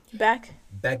Back.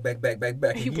 Back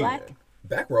Are you again. black?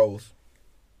 Back rolls.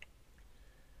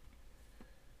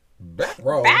 Back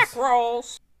rolls. Back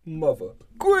rolls. Mother.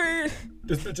 Queen.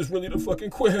 This bitch is really the fucking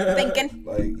queen. Thinking.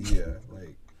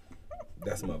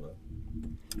 That's mother.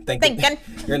 Thinking.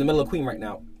 You're in the middle of Queen right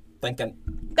now. Thinking.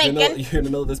 You're in the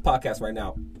middle of this podcast right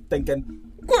now.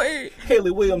 Thinking. Queen.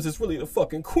 Haley Williams is really the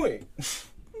fucking queen.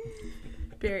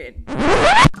 Period.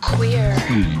 Queer.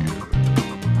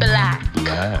 Black.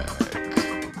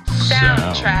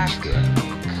 Soundtrack.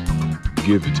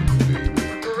 Give it to me, baby.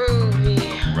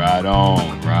 Groovy. Right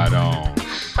on.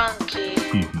 Funky.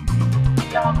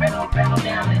 Y'all bring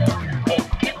down and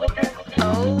get with this.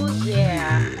 Oh,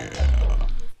 yeah.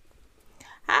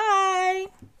 Hi.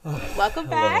 Welcome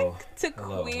Hello. back to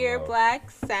Hello, Queer hello.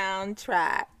 Black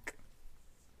Soundtrack.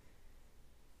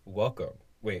 Welcome.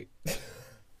 Wait.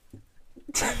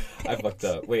 I fucked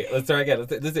up. Wait, let's start again.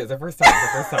 This is the first time.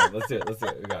 Let's do it. We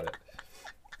got it.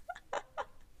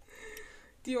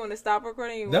 Do you want to stop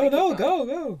recording? No,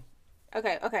 go.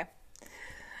 Okay.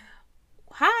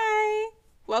 Hi.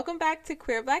 Welcome back to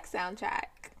Queer Black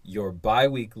Soundtrack. Your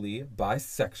bi-weekly,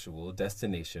 bisexual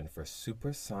destination for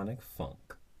supersonic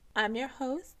funk. I'm your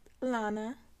host,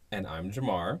 Lanna. And I'm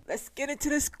Jahmar. Let's get into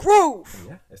this groove.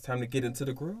 Yeah, it's time to get into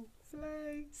the groove.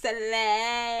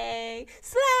 Slay.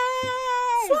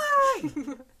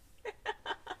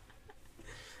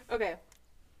 Okay.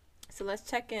 So let's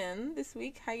check in this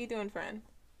week. How you doing, friend?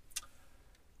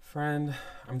 Friend,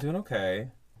 I'm doing okay.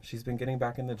 She's been getting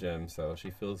back in the gym, so she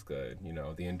feels good. You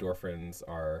know, the endorphins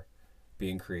are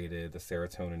being created, the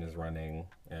serotonin is running,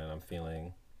 and I'm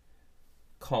feeling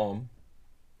calm,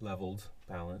 leveled,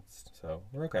 balanced. So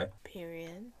we're okay.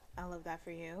 Period. I love that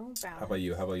for you. Balance. How about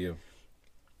you?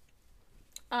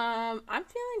 I'm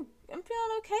feeling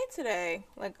okay today.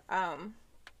 Like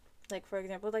for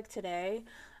example, like today,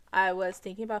 I was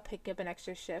thinking about picking up an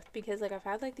extra shift because like I've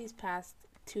had like these past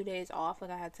 2 days off. Like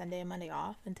I had Sunday and Monday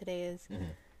off, and today is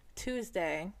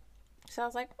Tuesday. So I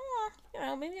was like,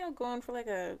 maybe I'll go in for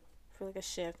a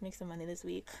shift, make some money this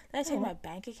week. Then I checked my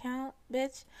bank account,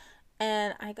 bitch,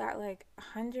 and I got like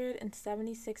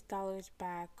 $176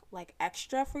 back, like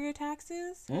extra for your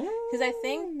taxes. Because I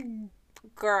think,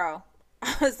 girl,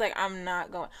 I was like, I'm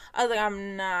not going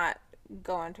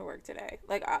to work today.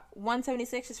 Like,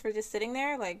 176 is for just sitting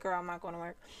there. Like, girl, I'm not going to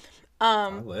work. I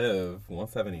live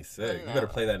 176. You better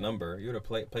play that number. You better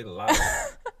play the lotto.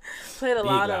 Play the Big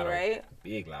lotto, right?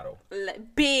 Big lotto.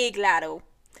 Big lotto.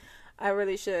 I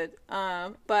really should.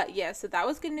 But yeah, so that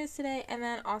was good news today. And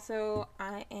then also,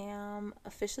 I am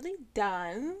officially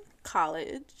done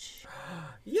college.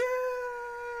 Yay!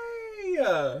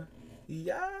 Yes.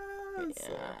 Yeah.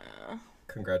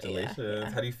 Congratulations. Yeah.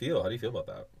 How do you feel? How do you feel about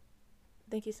that?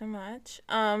 Thank you so much.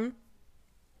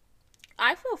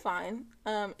 I feel fine.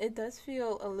 It does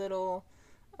feel a little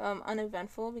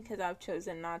uneventful because I've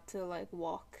chosen not to like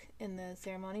walk in the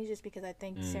ceremony just because I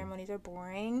think ceremonies are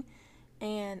boring,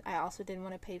 and I also didn't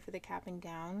want to pay for the cap and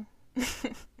gown.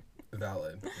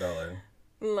 Valid.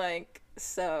 Like,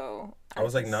 so I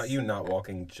was like, not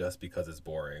walking just because it's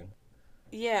boring.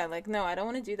 Yeah, like, no, I don't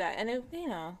want to do that. And it,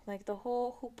 like the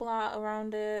whole hoopla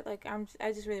around it, like I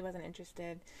just really wasn't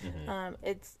interested.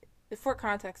 It's, for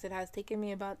context, it has taken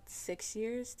me about 6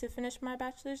 years to finish my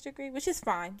bachelor's degree, which is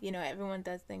fine. Everyone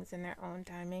does things in their own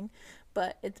timing,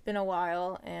 but it's been a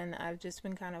while, and I've just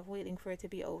been kind of waiting for it to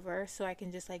be over so I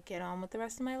can just like get on with the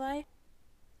rest of my life.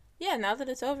 Yeah, now that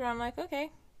it's over, I'm like,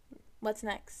 okay, what's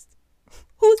next?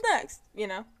 Who's next?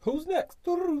 Who's next?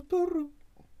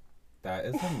 That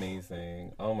is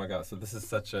amazing. Oh my God. So this is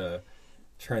such a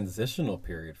transitional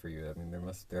period for you. I mean,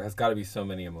 there has got to be so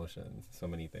many emotions, so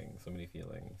many things, so many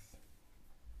feelings.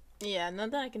 Yeah,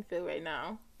 none that I can feel right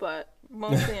now, but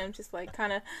mostly I'm just like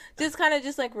kind of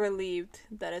like relieved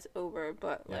that it's over.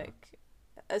 But like,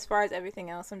 as far as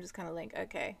everything else, I'm just kind of like,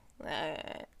 okay,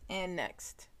 and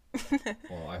next.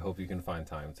 Well, I hope you can find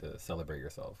time to celebrate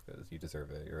yourself because you deserve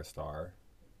it. You're a star.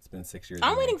 It's been 6 years.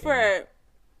 I'm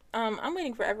waiting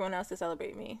for everyone else to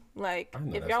celebrate me. Like,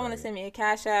 if y'all want to send me a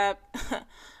Cash App,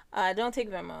 don't take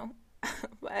Venmo,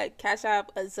 but Cash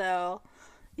App, a Zelle,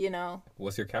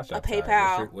 What's your Cash App? A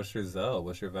PayPal. What's your Zelle?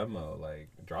 What's your Venmo? Like,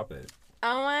 drop it.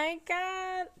 Oh my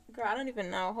God, girl, I don't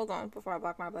even know. Hold on, before I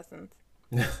block my blessings.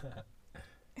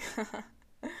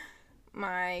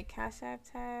 My Cash App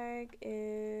tag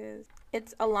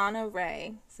it's Alana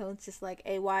Ray. So it's just like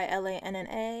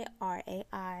AYLANNARAI.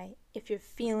 If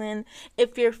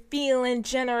you're feeling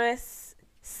generous,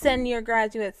 send your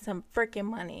graduates some freaking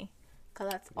money. Cause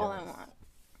that's all I want.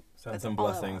 Send some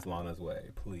blessings Lana's way,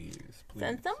 please.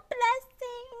 Send some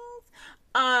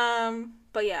blessings.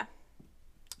 But yeah.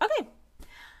 Okay.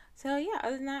 So yeah,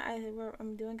 other than that,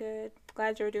 I'm doing good.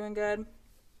 Glad you're doing good.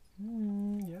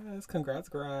 Yes, congrats,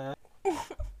 grad.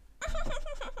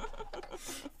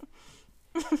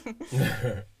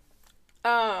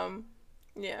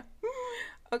 Yeah.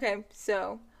 Okay,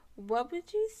 so what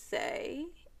would you say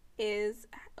is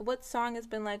what song has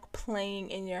been like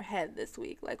playing in your head this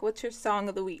week? Like, what's your song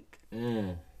of the week?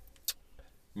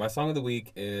 My song of the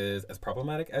week is, as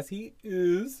problematic as he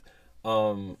is,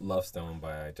 Love Stone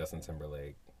by Justin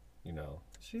Timberlake. You know,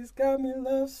 she's got me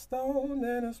love stone,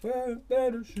 and I swear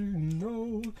better she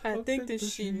knows. I think that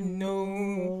she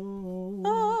knows.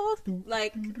 Oh,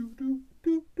 like, Do you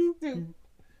know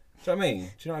what I mean? Do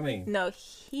you know what I mean? no,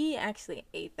 he actually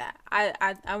ate that.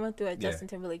 I went through a Justin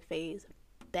Timberlake phase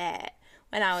bad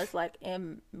when I was like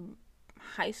in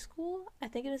high school. I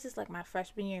think it was just like my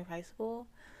freshman year of high school.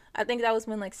 I think that was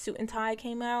when like Suit and Tie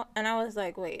came out, and I was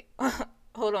like, wait,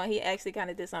 hold on, he actually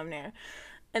kind of did something there.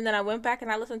 And then I went back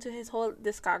and I listened to his whole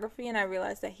discography, and I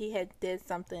realized that he had did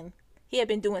something. He had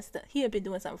been doing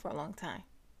something for a long time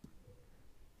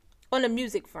on the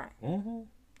music front. Mm-hmm.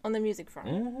 On the music front.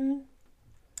 Mm-hmm.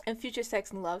 And Future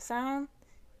Sex and Love Sound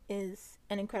is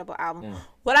an incredible album.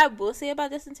 What I will say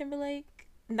about Justin Timberlake,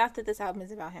 not that this album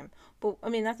is about him, but I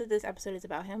mean, not that this episode is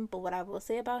about him, but what I will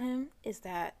say about him is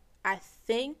that I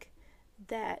think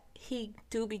that he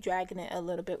do be dragging it a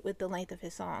little bit with the length of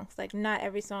his songs. Like, not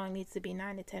every song needs to be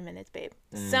 9 to 10 minutes, babe.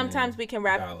 Sometimes we can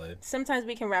wrap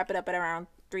it up at around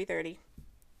 3:30,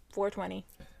 4:20.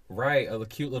 Right, a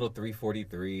cute little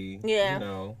 3:43. Yeah, you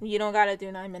know, you don't gotta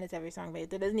do 9 minutes every song, babe.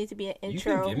 There doesn't need to be an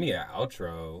intro. you can give me an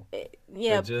outro.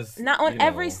 Yeah, just not on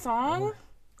every know, song.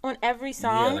 On every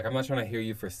song. Yeah, like I'm not trying to hear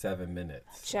you for 7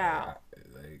 minutes. Ciao.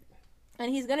 Like,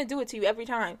 and he's gonna do it to you every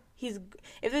time.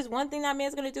 If there's one thing that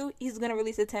man's gonna do, he's gonna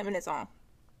release a 10-minute song.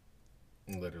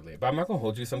 literally. But I'm not gonna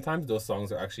hold you. Sometimes those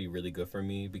songs are actually really good for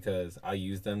me because I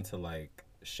use them to like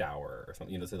shower or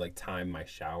something, you know, to like time my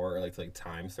shower or like to like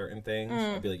time certain things.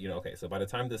 I'll be like, you know, okay, so by the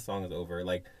time this song is over,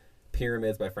 like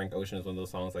Pyramids by Frank Ocean is one of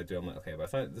those songs I do. I'm like, okay, by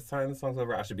the time this song's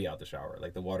over, I should be out the shower.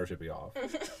 Like the water should be off. Do you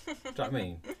know what I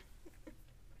mean?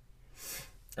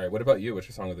 All right, what about you? What's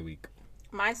your song of the week?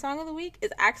 My song of the week is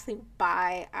actually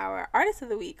by our artist of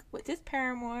the week, which is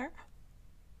Paramore.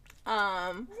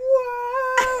 I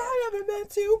haven't meant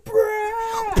to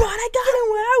brag, but I got him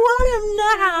where I want him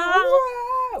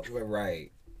now.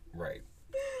 Right.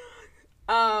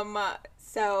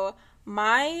 So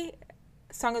my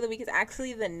song of the week is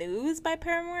actually The News by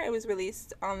Paramore. It was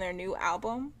released on their new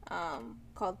album,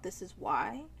 called This Is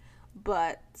Why.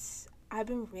 But I've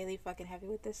been really fucking heavy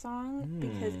with this song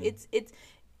because it's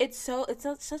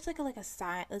such like a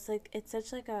sign. It's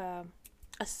such like a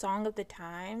song of the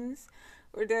times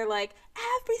where they're like,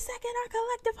 every second our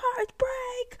collective hearts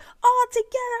break, all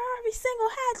together every single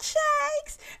head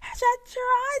shakes. Shut your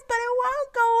eyes, but it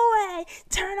won't go away.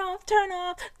 Turn off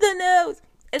the news.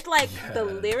 It's like the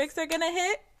lyrics are gonna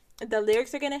hit,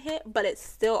 but it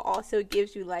still also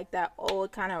gives you like that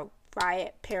old kind of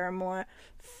Riot Paramore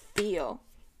feel.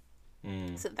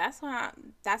 So that's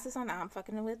the song that I'm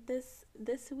fucking with this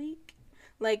week.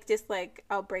 Like, just like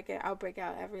I'll break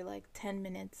out every like 10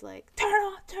 minutes, like turn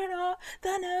off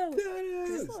the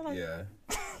news. Yeah.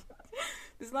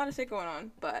 There's a lot of shit going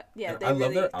on, but yeah, I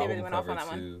love their they really album went off cover on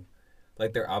that too. one.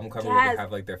 Like their album cover where they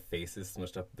have like their faces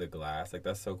smushed up the glass. Like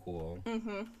that's so cool.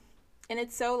 And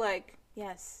it's so like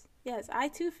yes, I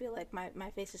too feel like my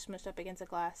face is smushed up against a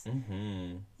glass.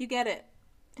 You get it.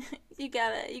 You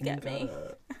got me.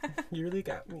 You really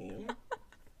got me.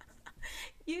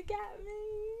 You got me.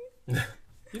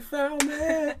 You found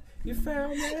me. You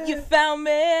found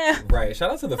me. Right.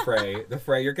 Shout out to the Fray. The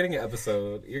Fray. You're getting an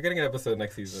episode.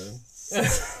 Next season.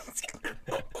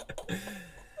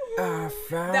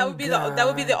 That would be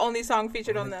the only song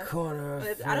featured on the.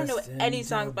 I don't know any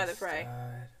songs by the Fray.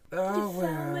 Oh, You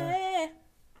found me.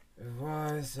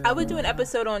 I would do an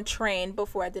episode on Train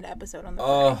before I did an episode on the Fray.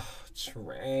 Oh,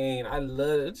 Train. I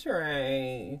love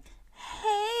Train.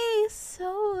 Hey,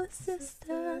 soul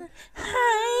sister.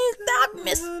 Hey, stop,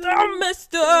 mister.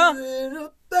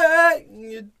 Little thing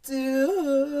you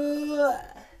do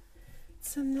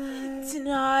tonight.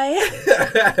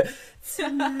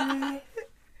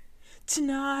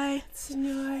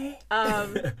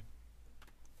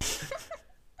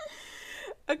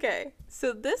 Okay,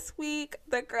 so this week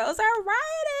the girls are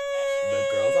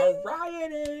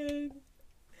rioting.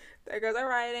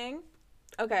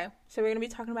 Okay, so we're gonna be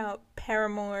talking about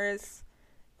Paramore's.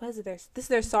 What is it? This is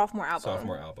their sophomore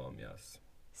album. Yes.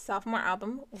 Sophomore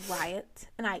album, Riot,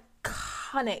 an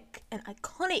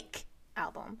iconic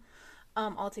album,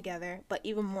 altogether. But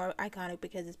even more iconic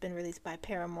because it's been released by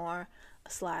Paramore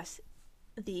 /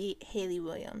 the Haley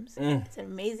Williams. Mm. It's an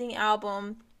amazing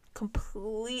album,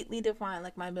 completely defined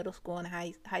like my middle school and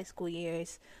high school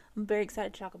years. I'm very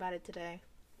excited to talk about it today.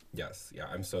 Yes, yeah,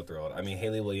 I'm so thrilled. I mean,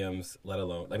 Haley Williams, let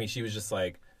alone, I mean, she was just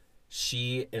like,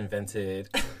 she invented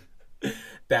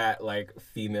that like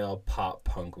female pop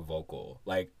punk vocal.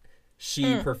 Like,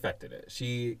 she perfected it.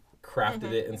 She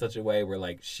crafted it in such a way where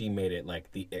like she made it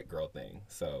like the it girl thing.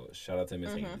 So shout out to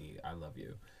Miss Haley, I love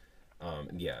you.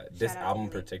 Yeah, this album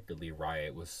particularly,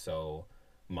 Riot, was so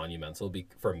monumental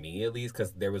for me at least,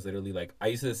 because there was literally like, I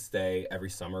used to stay every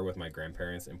summer with my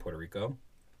grandparents in Puerto Rico.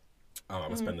 I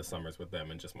would spend the summers with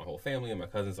them and just my whole family and my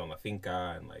cousins on la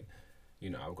finca, and like, you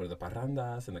know, I would go to the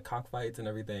parrandas and the cockfights and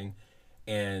everything.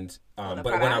 And but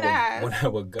when I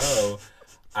would go,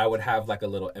 I would have like a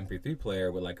little MP3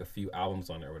 player with like a few albums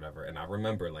on it or whatever. And I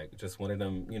remember like just one of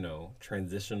them, you know,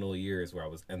 transitional years where I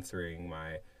was entering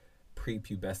my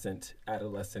prepubescent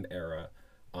adolescent era.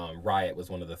 Riot was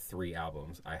one of the 3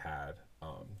 albums I had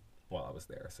while I was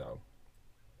there. So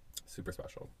super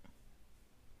special.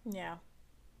 Yeah.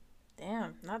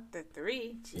 Damn, not the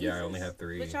 3. Jesus. Yeah, I only had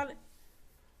 3.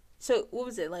 So what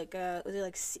was it like? Was it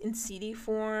like in CD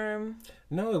form?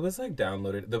 No, it was like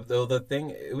downloaded. The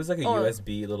thing, it was like a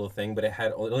USB little thing, but it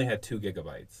only had 2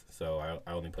 gigabytes. So I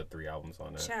only put 3 albums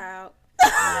on it. Ciao.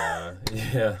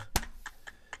 Yeah.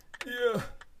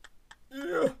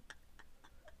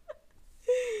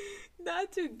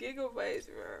 Not 2 gigabytes,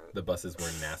 bro. The buses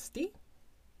were nasty.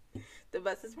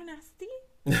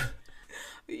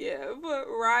 Yeah, but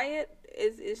Riot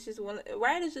is just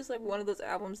like one of those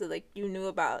albums that like you knew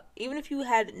about, even if you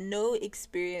had no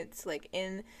experience like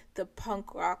in the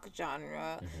punk rock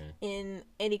genre, in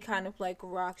any kind of like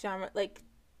rock genre, like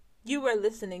you were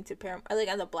listening to Paramore. Like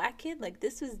as a black kid, like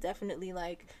this was definitely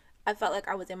like, I felt like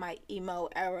I was in my emo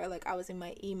era, like I was in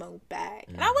my emo bag,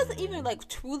 and I wasn't even like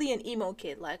truly an emo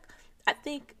kid. Like I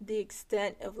think the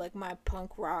extent of like my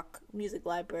punk rock music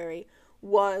library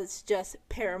was just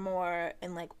Paramore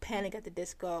and like Panic at the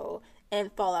Disco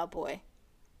and Fall Out Boy.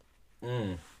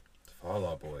 Fall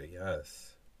Out Boy,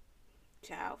 yes.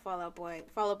 Ciao, Fall Out Boy.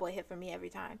 Fall Out Boy hit for me every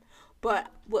time.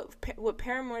 But what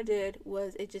Paramore did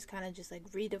was it just kind of just like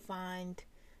redefined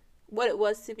what it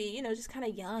was to be, you know, just kind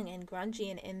of young and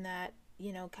grungy and in that,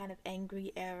 you know, kind of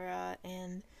angry era,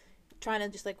 and trying to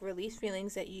just like release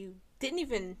feelings that you didn't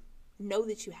even know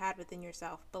that you had within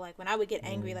yourself. But like when I would get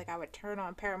angry, like I would turn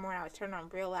on Paramore and I would turn on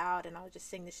real loud and I would just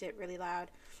sing the shit really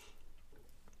loud,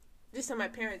 just so my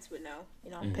parents would know, you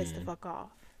know, I'm pissed the fuck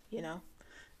off, you know.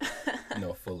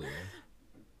 No, fully.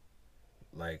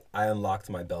 Like I unlocked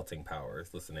my belting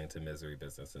powers listening to Misery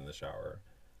Business in the shower.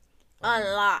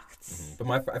 Unlocked.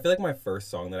 But I feel like my first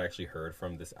song that I actually heard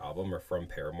from this album, or from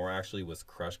Paramore actually, was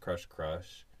Crush Crush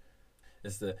Crush.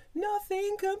 It's the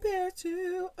nothing compared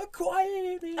to a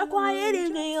quiet evening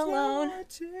alone.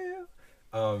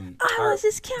 I was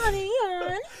just counting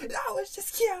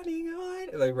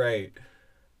on. Like, right.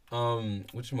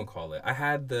 Whatchamacallit? I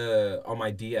had on my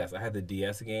DS, I had the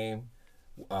DS game,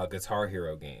 Guitar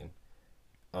Hero game.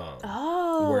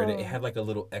 Where it had like a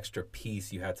little extra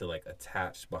piece you had to like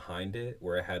attach behind it,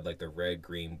 where it had like the red,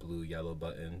 green, blue, yellow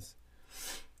buttons.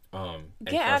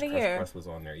 Get out of here. Crush was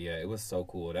on there. Yeah, it was so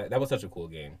cool. That was such a cool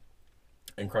game.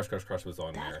 And Crush was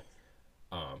on there.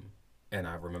 And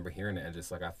I remember hearing it and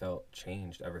just like I felt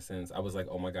changed ever since. I was like,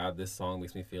 oh my God, this song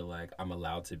makes me feel like I'm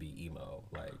allowed to be emo.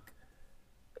 Like,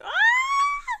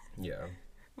 yeah.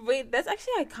 Wait, that's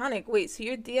actually iconic. Wait, so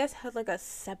your DS had like a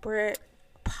separate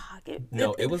pocket?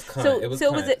 No, it was So it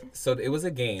was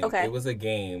a game. Okay. It was a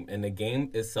game, and the game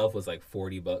itself was like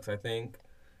 $40, I think.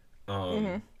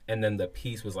 And then the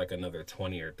piece was like another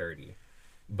 20 or 30,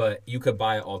 but you could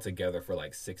buy it all together for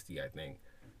like 60, I think.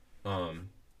 And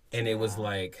it was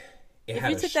like, if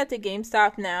you took that to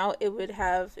GameStop now, they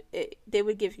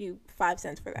would give you 5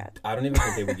 cents for that. I don't even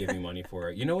think they would give you money for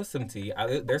it. You know what's some tea?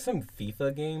 There's some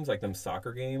FIFA games, like them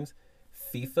soccer games.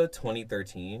 FIFA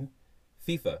 2013,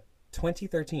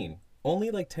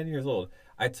 only like 10 years old.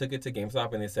 I took it to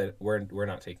GameStop and they said, we're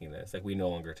not taking this. Like, we no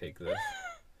longer take this.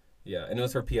 Yeah, and it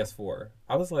was for PS4.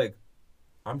 I was like,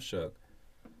 I'm shook.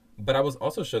 But I was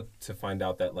also shook to find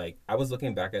out that, like, I was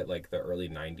looking back at, like, the early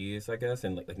 90s, I guess,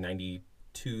 and, like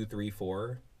 92, 3,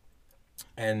 4.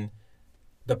 And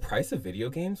the price of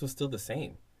video games was still the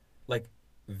same. Like,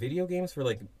 video games for,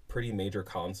 like, pretty major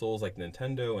consoles, like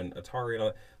Nintendo and Atari and all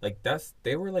that, like,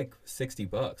 they were, like,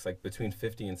 $60, like, between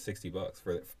 $50 and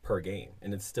 $60 per game.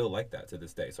 And it's still like that to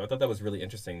this day. So I thought that was really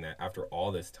interesting that after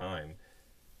all this time,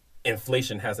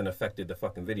 inflation hasn't affected the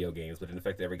fucking video games, but it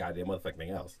affected every goddamn motherfucking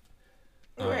thing else.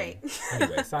 Right.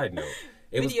 Anyway, side note.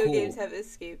 Video games have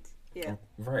escaped. Yeah.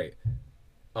 Right.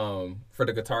 For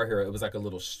the Guitar Hero, it was like a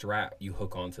little strap you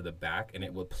hook onto the back, and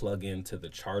it would plug into the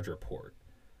charger port.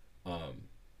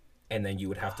 And then you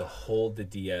would have to hold the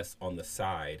DS on the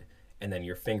side, and then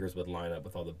your fingers would line up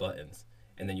with all the buttons.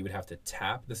 And then you would have to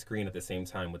tap the screen at the same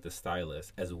time with the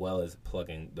stylus, as well as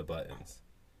plugging the buttons.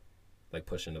 Like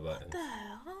pushing the buttons. What the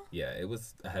hell? Yeah, it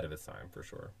was ahead of its time, for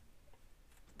sure.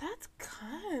 That's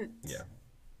cunt. Yeah.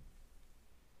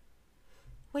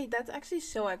 Wait, that's actually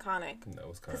so iconic. No, it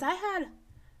was Because cunt.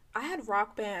 I had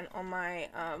Rock Band on my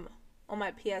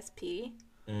PSP.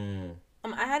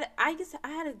 I guess I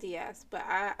had a DS, but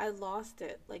I lost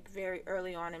it like very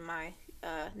early on in my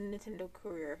Nintendo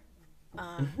career.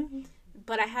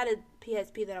 But I had a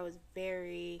PSP that I was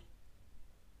very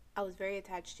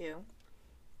attached to,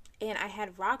 and I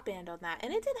had Rock Band on that,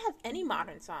 and it didn't have any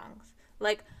modern songs.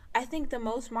 Like, I think the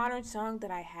most modern song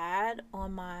that I had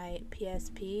on my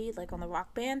PSP, like on the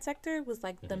Rock Band sector, was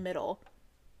like The Middle.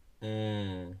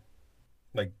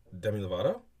 Like Demi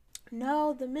Lovato?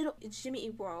 No, The Middle. It's Jimmy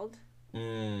Eat World.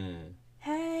 Mm.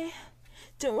 Hey,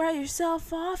 don't write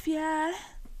yourself off yet.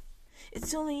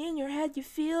 It's only in your head you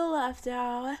feel left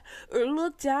out or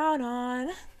looked down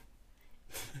on.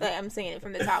 Like, I'm singing it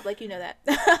from the top, like you know that.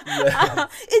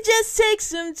 It just takes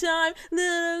some time,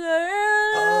 little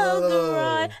girl, to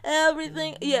write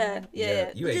everything. Yeah.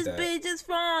 You ate just that. be just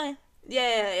fine.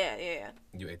 Yeah.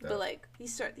 You ate that. But like he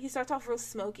starts off real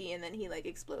smoky and then he like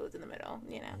explodes in the middle.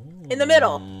 You know, in the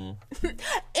middle, in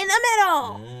the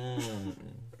middle.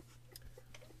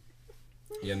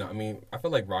 Yeah, no, I mean, I feel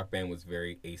like Rock Band was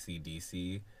very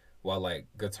AC/DC, while like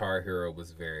Guitar Hero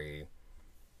was very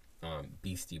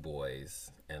Beastie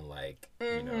Boys and like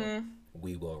you know,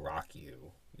 We Will Rock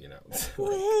You. You know,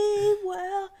 We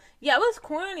will. Yeah, it was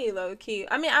corny, low key.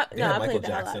 I mean, I Michael played the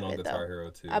Jackson hell on out of it Guitar though. Hero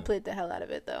too. I played the hell out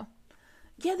of it though.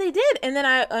 Yeah, they did. And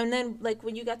then like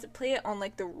when you got to play it on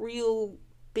like the real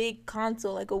big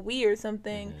console, like a Wii or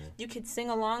something, you could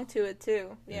sing along to it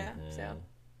too. Yeah. So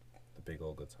the big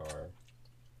old guitar.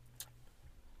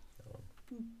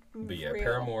 But yeah,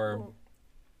 real.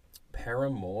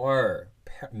 Paramore,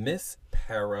 Miss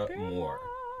Paramore.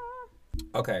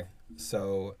 Okay,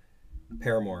 so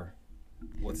Paramore,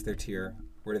 what's their tier?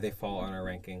 Where do they fall on our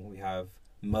ranking? We have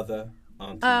mother,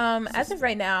 auntie, As sister. of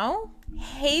right now,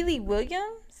 Hayley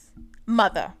Williams,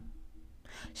 mother.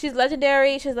 She's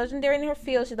legendary. She's legendary in her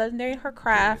field. She's legendary in her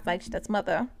craft. Like, that's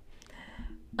mother.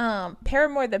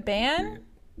 Paramore the band,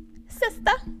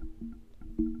 sister.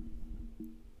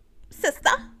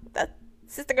 That's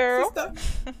sister girl.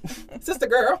 Sister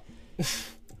girl.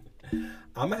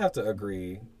 I'm gonna have to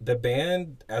agree. The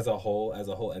band as a whole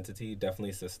entity,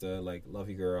 definitely sister. Like, love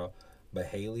you, girl. But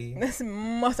Hayley, That's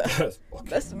mother.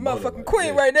 That's mother motherfucking right queen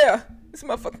there. right there. That's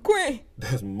motherfucking queen.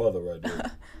 That's mother right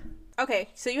there. Okay,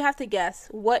 so you have to guess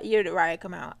what year did Riot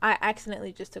come out. I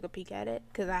accidentally just took a peek at it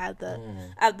because I had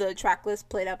the track list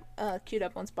played up, queued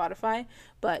up on Spotify.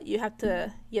 But you have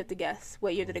to guess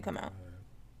what year did it come out.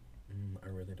 I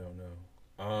really don't know.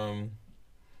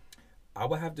 I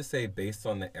would have to say based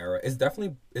on the era, it's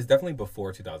definitely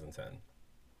before 2010.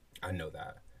 I know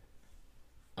that.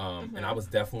 And I was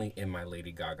definitely in my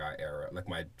Lady Gaga era, like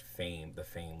the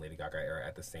fame Lady Gaga era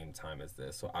at the same time as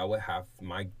this. So I would have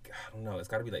I don't know, it's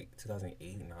got to be like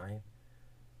 2008, 9.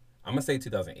 I'm going to say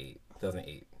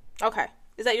 2008. Okay,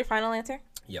 is that your final answer?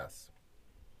 Yes.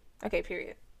 Okay,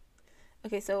 period.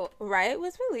 Okay, so Riot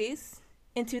was released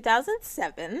in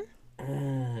 2007.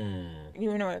 You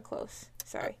were nowhere close.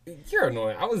 Sorry. You're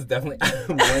annoying. I was definitely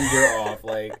 1 year off.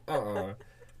 Like,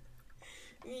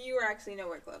 You were actually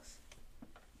nowhere close.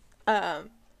 So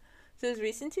it was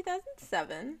released in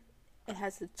 2007. It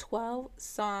has a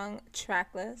 12-song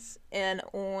track list, and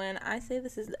when I say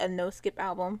this is a no-skip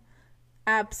album,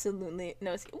 absolutely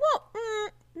no skip. Well,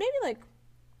 maybe like.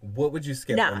 what would you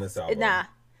skip on this album?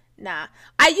 Nah.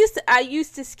 I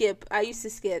used to skip. We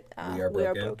Are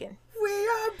Broken. We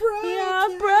are broken. We are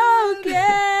broken.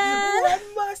 What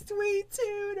must we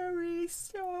do to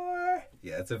restore?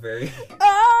 Yeah, it's a very.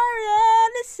 Our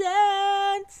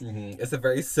innocence. It's a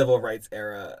very civil rights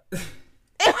era.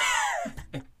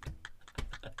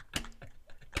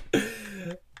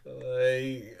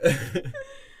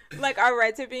 Like our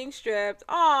rights are being stripped.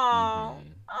 Aww.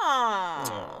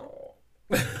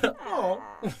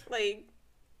 Like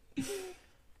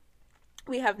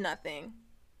we have nothing.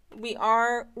 We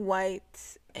are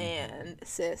white and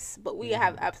cis, but we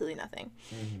have absolutely nothing.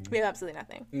 We have absolutely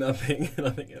nothing. Nothing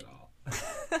at all.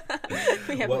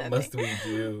 We have what nothing. must we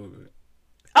do?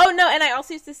 Oh no, and I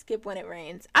also used to skip When It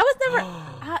Rains. I was never,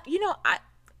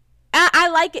 I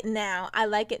like it now. I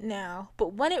like it now.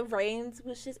 But When It Rains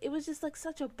it was just like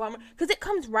such a bummer because it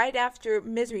comes right after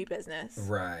Misery Business.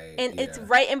 Right. And it's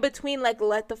right in between like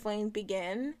Let the Flames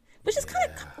Begin, which is kind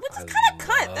of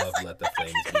cut. That's Let the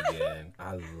Flames Begin.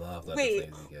 I love Let the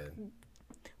Flames Begin.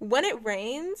 When It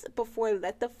Rains before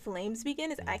Let the Flames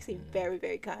Begin is actually very,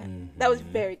 very kind. That was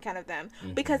very kind of them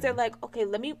because they're like, okay,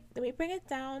 let me bring it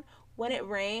down. When It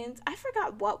Rains, I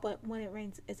forgot what When It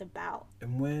Rains is about.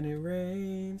 And when it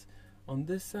rains on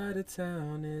this side of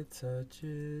town, it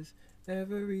touches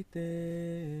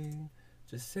everything.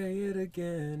 Just say it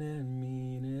again and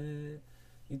mean it.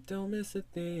 You don't miss a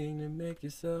thing to make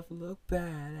yourself look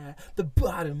bad at the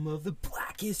bottom of the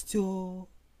blackest hole.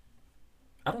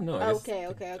 I don't know. Okay.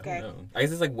 I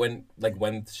guess it's like when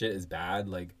shit is bad,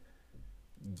 like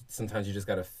sometimes you just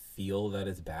gotta feel that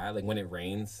it's bad. Like when it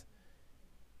rains,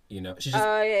 you know. She's just,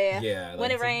 yeah. When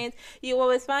like, it rains, you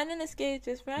always find an escape,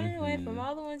 just running away from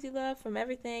all the ones you love, from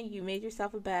everything. You made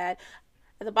yourself a bad.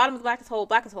 At the bottom of the blackest hole.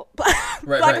 Blackest hole. Cool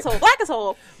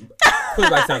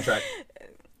by soundtrack.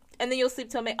 And then you'll sleep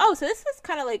till May. Oh, so this is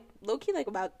kind of like low key, like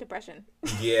about depression.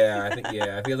 Yeah, I think.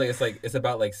 Yeah, I feel like it's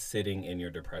about like sitting in your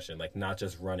depression, like not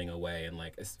just running away and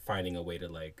like finding a way to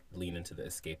like lean into the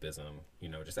escapism. You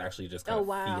know, just actually just kind of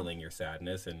feeling your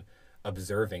sadness and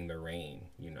observing the rain.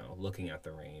 You know, looking at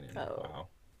the rain and wow,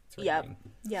 it's raining.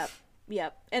 Yep.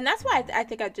 And that's why I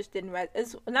think I just didn't.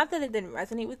 It's not that it didn't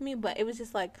resonate with me, but it was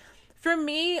just like, for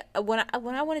me, when I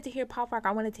wanted to hear pop rock,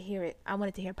 I wanted to hear it. I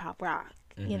wanted to hear pop rock.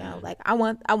 You know, like I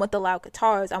want the loud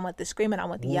guitars, I want the screaming, I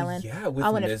want the yelling. Yeah, with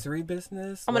Misery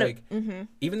Business,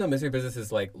 even though Misery Business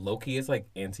is like low-key, it's like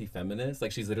anti-feminist.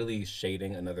 Like she's literally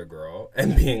shading another girl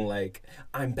and being like,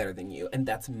 "I'm better than you, and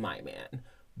that's my man."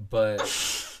 But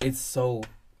it's so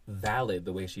valid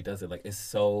the way she does it. Like it's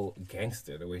so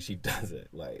gangster the way she does it.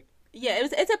 Like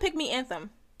it's a pick-me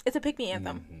anthem. It's a pick-me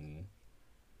anthem.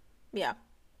 Yeah,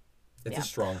 it's a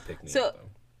strong pick-me anthem.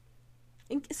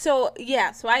 So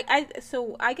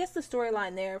I guess the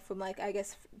storyline there from like I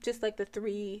guess just like those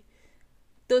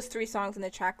three songs in the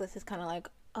track list is kind of like,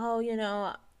 oh, you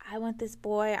know, I want this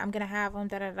boy, I'm gonna have him,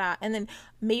 da da da, and then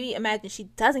maybe imagine she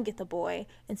doesn't get the boy,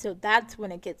 and so that's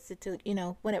when it gets to, you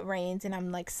know, When It Rains, and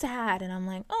I'm like sad, and I'm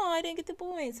like, oh, I didn't get the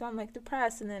boy, and so I'm like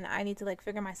depressed, and then I need to like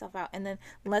figure myself out, and then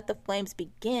Let the Flames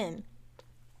Begin.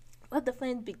 Let the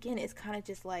Flames Begin is kind of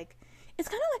just like, it's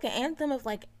kind of like an anthem of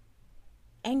like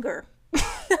anger.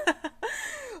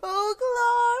 Oh glory,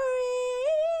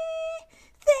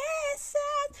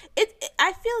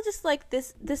 I feel just like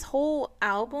this whole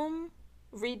album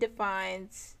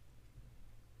redefines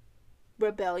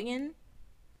rebellion.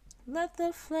 Let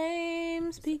the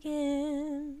flames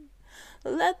begin.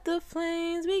 Let the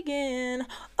flames begin.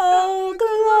 Oh glory.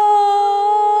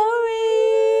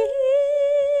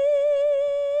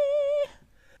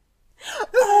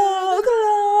 Oh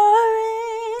glory.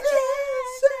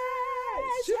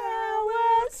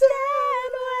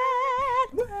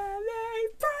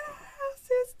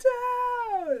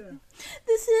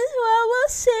 This is what we'll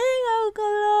sing, oh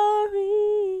glory.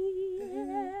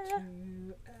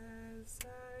 As I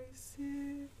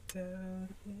sit down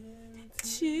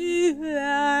into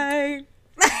light.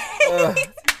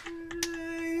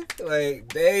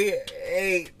 Like they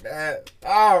ate that.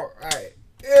 All right,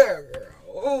 yeah, girl.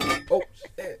 Oh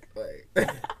shit! Like,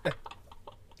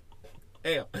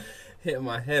 damn, hit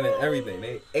my head and everything.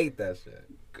 They ate that shit,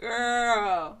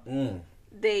 girl.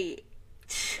 They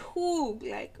chewed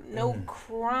like no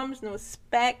crumbs, no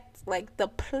specks. Like the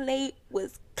plate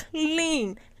was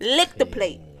clean. Lick the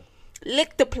plate.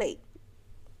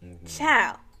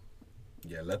 Child.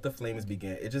 Yeah, Let the Flames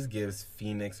Begin. It just gives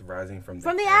Phoenix rising from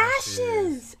the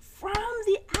ashes.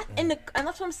 And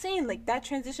that's what I'm saying. Like that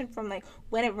transition from like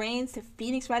When It Rains to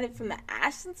Phoenix rising from the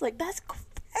ashes. Like that's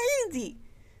crazy.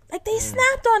 Like they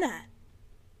snapped on that.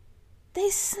 They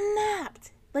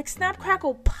snapped. Like snap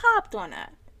crackle popped on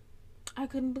that. I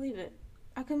couldn't believe it.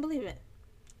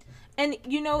 And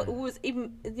you know what's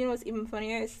even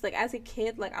funnier? It's like as a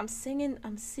kid, like I'm singing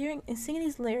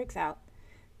these lyrics out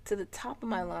to the top of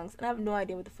my lungs, and I have no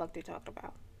idea what the fuck they're talking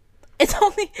about. It's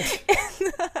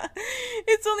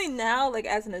only now, like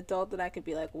as an adult, that I could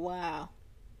be like, wow,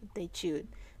 they chewed.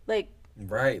 Like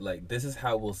right, like this is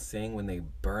how we'll sing when they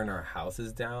burn our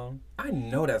houses down. I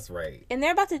know that's right. And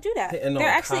they're about to do that. They're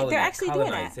actually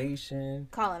doing that.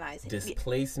 Colonizing.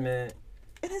 Displacement.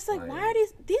 And it's like, why are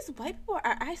these white people are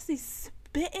actually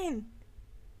spitting?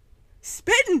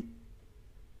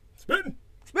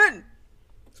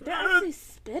 They're actually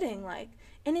spitting, like,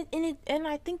 and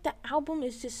I think the album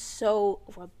is just so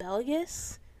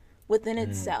rebellious within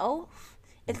itself,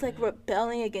 It's like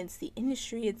rebelling against the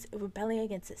industry. It's rebelling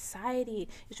against society.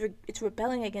 It's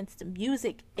rebelling against the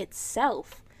music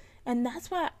itself. And that's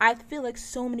why I feel like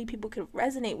so many people could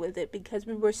resonate with it, because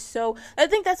we were so... I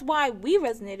think that's why we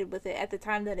resonated with it at the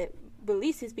time that it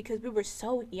releases, because we were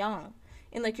so young.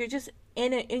 And, like, you're just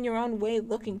in your own way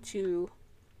looking to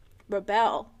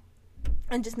rebel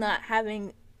and just not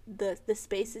having the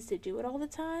spaces to do it all the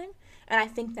time. And I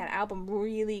think that album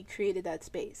really created that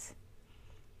space.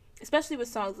 Especially with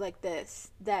songs like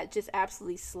this that just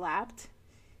absolutely slapped.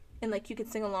 And, like, you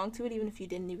could sing along to it even if you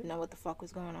didn't even know what the fuck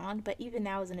was going on. But even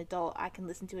now as an adult, I can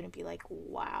listen to it and be like,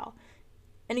 wow.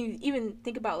 And you even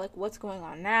think about, like, what's going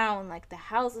on now and, like, the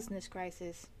houselessness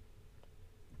crisis.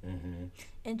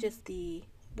 And just the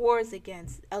wars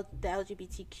against the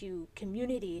LGBTQ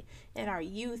community and our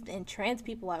youth and trans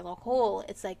people as a whole.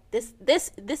 It's like, this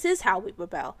is how we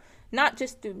rebel. Not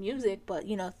just through music, but,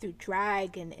 you know, through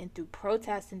drag and through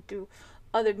protest and through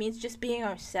other means, just being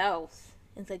ourselves.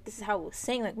 It's like, this is how we'll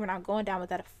sing. Like, we're not going down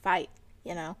without a fight,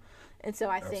 you know? And so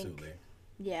I think,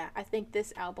 I think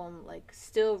this album, like,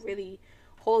 still really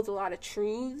holds a lot of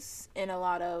truths and a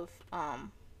lot of,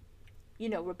 you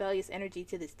know, rebellious energy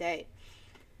to this day.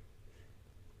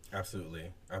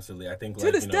 Absolutely. I think, to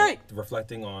like, this you know, day.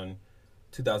 reflecting on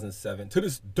 2007, to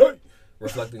this day,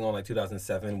 reflecting on, like,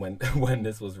 2007 when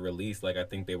this was released, like, I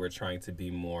think they were trying to be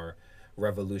more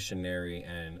revolutionary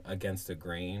and against the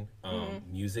grain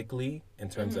musically, in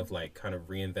terms of, like, kind of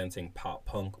reinventing pop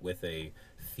punk with a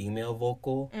female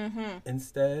vocal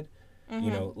instead. You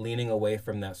know, leaning away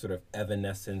from that sort of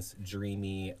evanescence,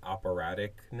 dreamy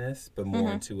operaticness, but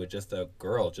more into just a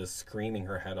girl just screaming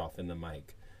her head off in the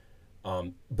mic,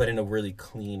 but in a really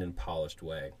clean and polished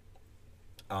way.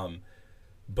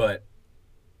 But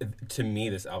to me,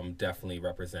 this album definitely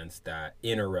represents that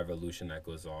inner revolution that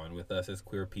goes on with us as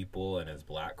queer people and as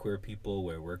Black queer people,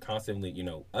 where we're constantly, you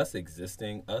know, us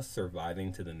existing, us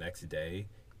surviving to the next day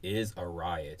is a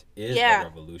riot, is a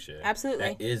revolution. Absolutely.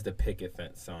 That is the picket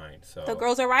fence sign. So The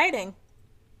girls are rioting.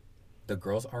 The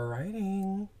girls are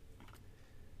rioting.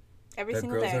 Every The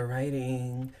single girls day. are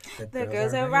writing. The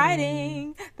girls are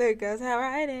writing. The girls are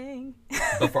writing.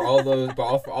 But for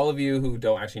all of you who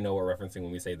don't actually know what we're referencing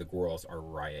when we say the Gworls are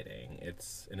rioting,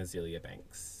 it's an Azealia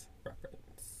Banks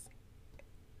reference.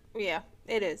 Yeah,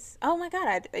 it is. Oh my god,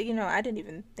 I didn't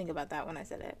even think about that when I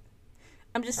said it.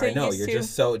 I'm just so I know used you're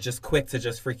to just quick to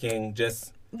just freaking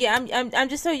just I'm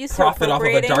just so used profit to off of a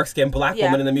appropriating. dark-skinned Black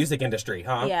woman in the music industry,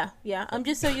 huh? Yeah. I'm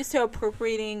just so used to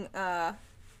appropriating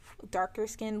darker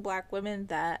skinned Black women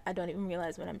that I don't even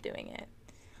realize when I'm doing it.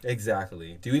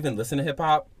 Exactly. Do you even listen to hip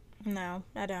hop? No,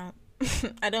 I don't.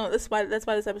 I don't. That's why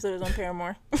this episode is on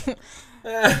Paramore.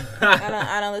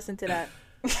 I don't listen to that.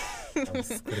 I'm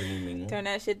screaming. Turn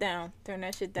that shit down.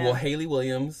 Well, Hayley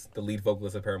Williams, the lead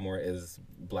vocalist of Paramore, is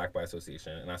Black by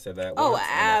association, and I said that. Oh, once,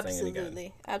 I'm not saying it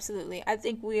again. absolutely. I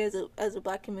think we as a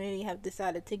Black community have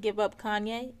decided to give up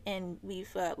Kanye, and we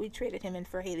traded him in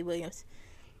for Hayley Williams.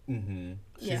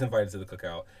 She's invited to the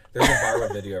cookout. There's a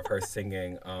viral video of her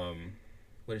singing.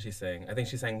 What did she sing? I think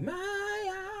she sang "My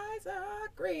Eyes Are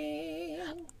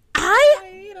Green."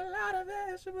 I eat a lot of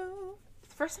vegetables.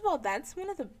 First of all, that's one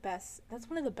of the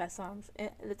best songs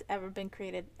that's ever been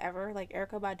created ever. Like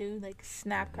Erykah Badu, like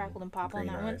snap, crackled, and pop on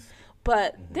that one.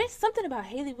 But there's something about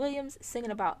Hayley Williams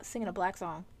singing a Black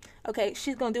song. Okay,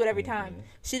 she's gonna do it every time.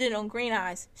 She did it on Green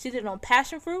Eyes. She did it on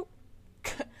Passion Fruit,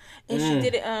 and she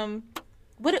did it.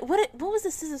 What was the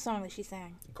SZA song that she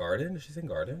sang? Garden? Did she sing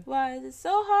Garden? Why is it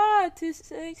so hard to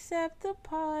accept the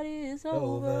party is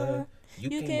over?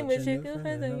 You came with your good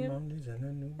friends and your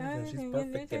she's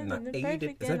perfect and I hate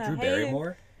it. Is that Drew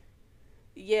Barrymore?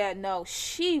 Yeah, no,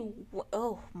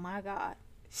 oh my god.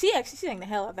 She sang the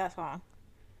hell out of that song.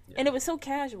 Yeah. And it was so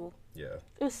casual. Yeah.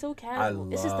 It was so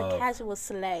casual. It's just the casual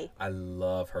slay. I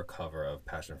love her cover of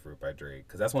Passion Fruit by Drake,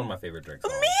 because that's one of my favorite Drake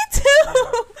songs. Me too. Yeah.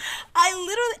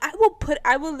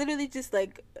 I will literally just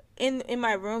like in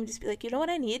my room just be like, you know what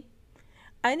I need?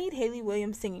 I need Hayley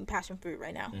Williams singing Passion Fruit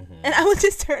right now. And I will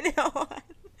just turn it on.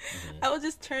 I will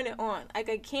just turn it on. Like,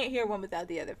 I can't hear one without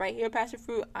the other. If I hear Passion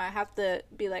Fruit, I have to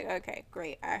be like, okay,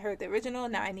 great. I heard the original.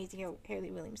 Now I need to hear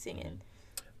Hayley Williams sing it.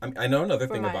 I know another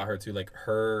thing about her too, like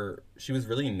she was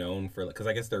really known for, because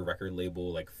I guess their record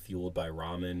label, like Fueled by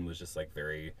Ramen, was just like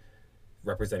very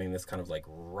representing this kind of like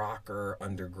rocker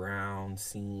underground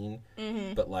scene.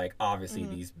 But like obviously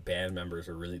these band members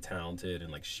were really talented,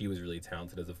 and like she was really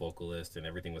talented as a vocalist, and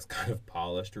everything was kind of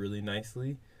polished really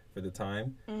nicely for the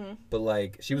time. But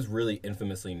like she was really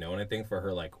infamously known, I think, for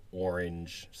her like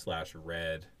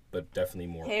orange/red, but definitely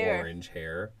more orange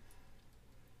hair.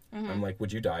 I'm like,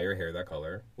 would you dye your hair that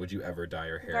color? Would you ever dye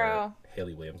your hair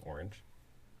Hayley Williams orange?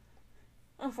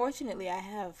 Unfortunately, I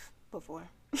have before.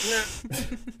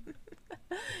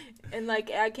 And like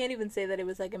I can't even say that it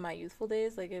was like in my youthful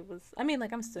days. Like it was. I mean,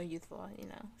 like I'm still youthful. You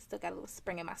know, still got a little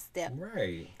spring in my step.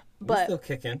 Right. But we still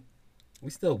kicking. We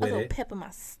still with a little it. pep in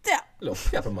my step. A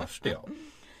little pep in my step.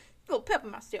 Little pep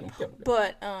in my step.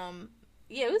 But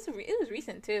yeah, it was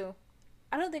recent too.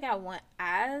 I don't think I went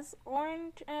as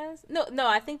orange as no.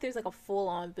 I think there's like a full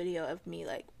on video of me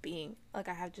like being like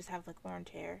I have like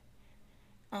orange hair.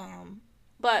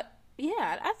 But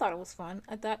yeah, I thought it was fun.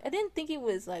 I didn't think it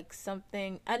was like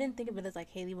something. I didn't think of it as like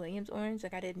Hayley Williams orange.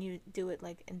 Like I didn't do it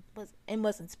like and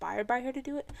was inspired by her to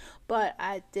do it. But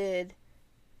I did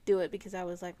do it because I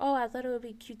was like, oh, I thought it would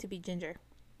be cute to be ginger.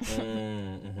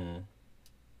 Mm-hmm.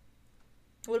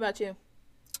 What about you?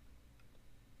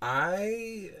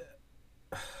 I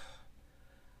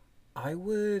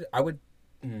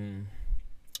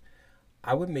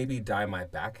would maybe dye my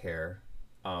back hair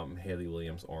Hayley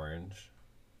Williams orange.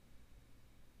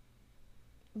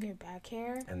 Your back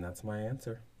hair? And that's my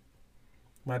answer.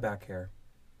 My back hair.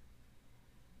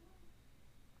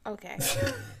 Okay.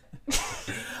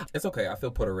 It's okay. I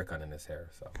feel Puerto Rican in this hair.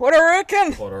 So Puerto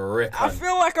Rican. Puerto Rican. I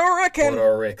feel like a Rican.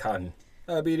 Puerto Rican.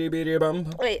 Beady bum.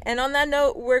 Wait, and on that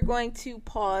note, we're going to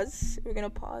pause. We're going to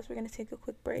pause. We're going to take a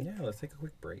quick break. Yeah, let's take a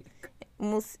quick break.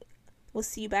 And we'll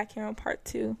see you back here on part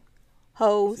 2.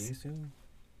 Hoes. See you soon.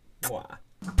 Mwah.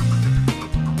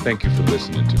 Thank you for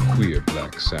listening to Queer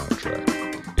Black Soundtrack.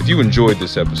 If you enjoyed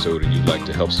this episode and you'd like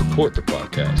to help support the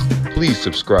podcast, please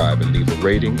subscribe and leave a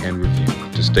rating and review.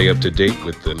 To stay up to date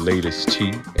with the latest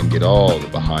tea and get all the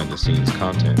behind-the-scenes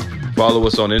content, follow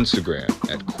us on Instagram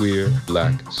at Queer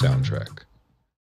Black Soundtrack.